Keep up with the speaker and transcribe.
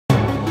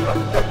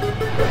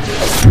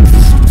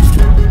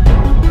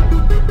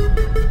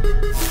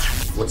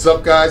What's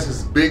up, guys?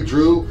 This is Big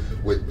Drew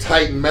with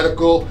Titan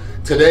Medical.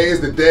 Today is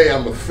the day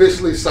I'm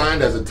officially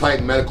signed as a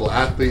Titan Medical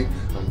athlete.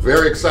 I'm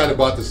very excited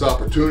about this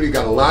opportunity.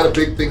 Got a lot of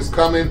big things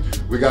coming.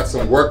 We got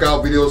some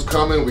workout videos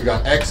coming. We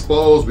got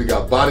expos. We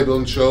got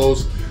bodybuilding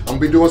shows. I'm gonna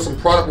be doing some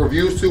product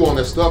reviews too on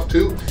this stuff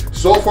too.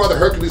 So far, the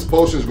Hercules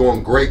potion is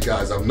going great,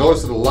 guys. I've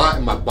noticed it a lot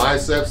in my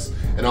biceps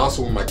and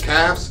also in my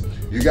calves.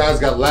 You guys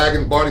got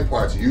lagging body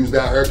parts. Use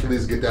that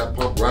Hercules, get that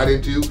pump right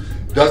into you.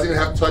 Doesn't even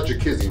have to touch your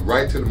kidney,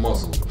 right to the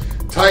muscle.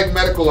 Titan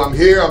Medical, I'm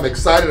here. I'm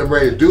excited. I'm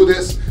ready to do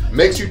this.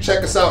 Make sure you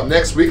check us out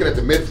next weekend at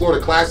the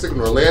Mid-Florida Classic in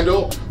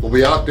Orlando. We'll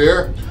be out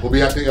there. We'll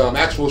be at the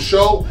actual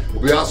show.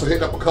 We'll be also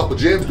hitting up a couple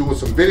gyms, doing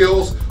some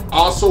videos.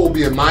 Also, we'll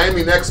be in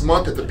Miami next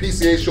month at the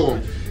PCA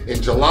show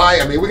in July.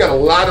 I mean, we got a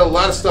lot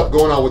of stuff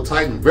going on with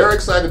Titan. Very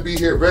excited to be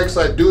here. Very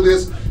excited to do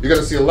this. You're going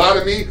to see a lot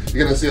of me.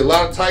 You're going to see a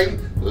lot of Titan.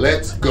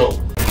 Let's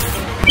go.